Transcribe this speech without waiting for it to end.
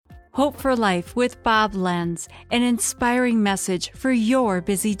Hope for Life with Bob Lenz, an inspiring message for your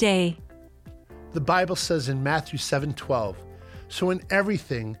busy day. The Bible says in Matthew 7:12, "So in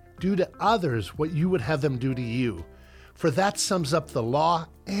everything, do to others what you would have them do to you. For that sums up the law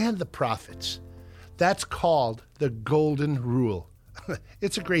and the prophets." That's called the Golden Rule.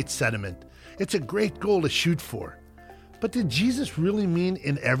 It's a great sentiment. It's a great goal to shoot for. But did Jesus really mean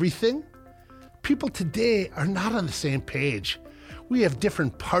in everything? People today are not on the same page. We have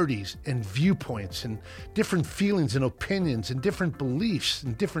different parties and viewpoints and different feelings and opinions and different beliefs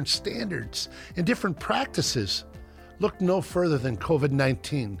and different standards and different practices. Look no further than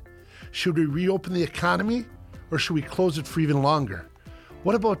COVID-19. Should we reopen the economy or should we close it for even longer?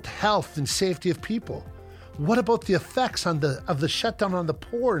 What about the health and safety of people? What about the effects of the shutdown on the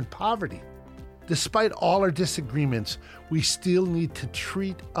poor and poverty? Despite all our disagreements, we still need to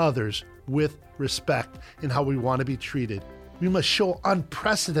treat others with respect in how we want to be treated. We must show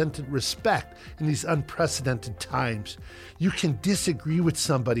unprecedented respect in these unprecedented times. You can disagree with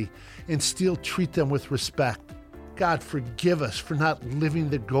somebody and still treat them with respect. God, forgive us for not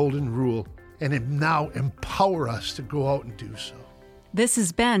living the golden rule and now empower us to go out and do so. This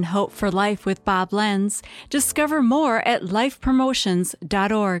has been Hope for Life with Bob Lenz. Discover more at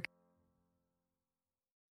lifepromotions.org.